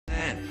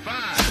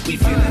we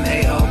feeling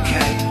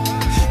A-okay.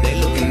 They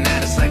looking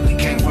at us like we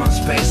came from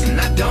space, and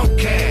I don't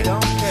care.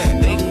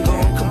 They can go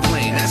and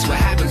complain. That's what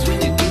happens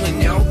when you're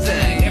doing your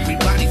thing.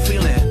 Everybody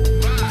feeling,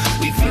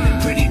 we feeling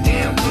pretty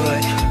damn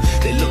good.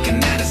 They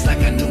looking at us like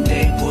I knew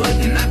they would,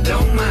 and I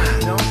don't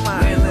mind.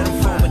 Man, let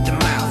them foam at the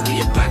mouth.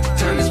 We about to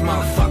turn this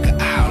motherfucker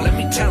out. Let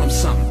me tell them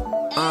something.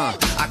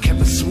 I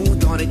kept it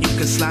smooth on it. You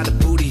can slide a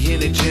booty in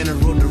the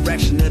general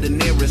direction of the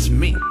nearest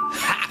me.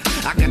 Ha!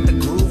 I got the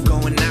groove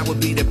going. Now would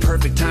be the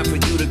perfect time for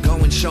you to go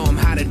and show them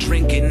how to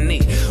drink and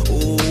eat.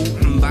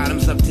 Ooh,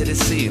 bottoms up to the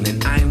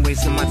ceiling. I ain't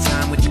wasting my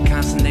time with your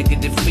constant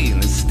negative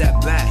feelings. Step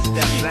back.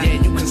 Yeah,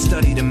 you can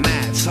study the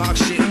math, talk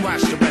shit and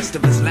watch the rest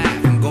of us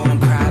laugh.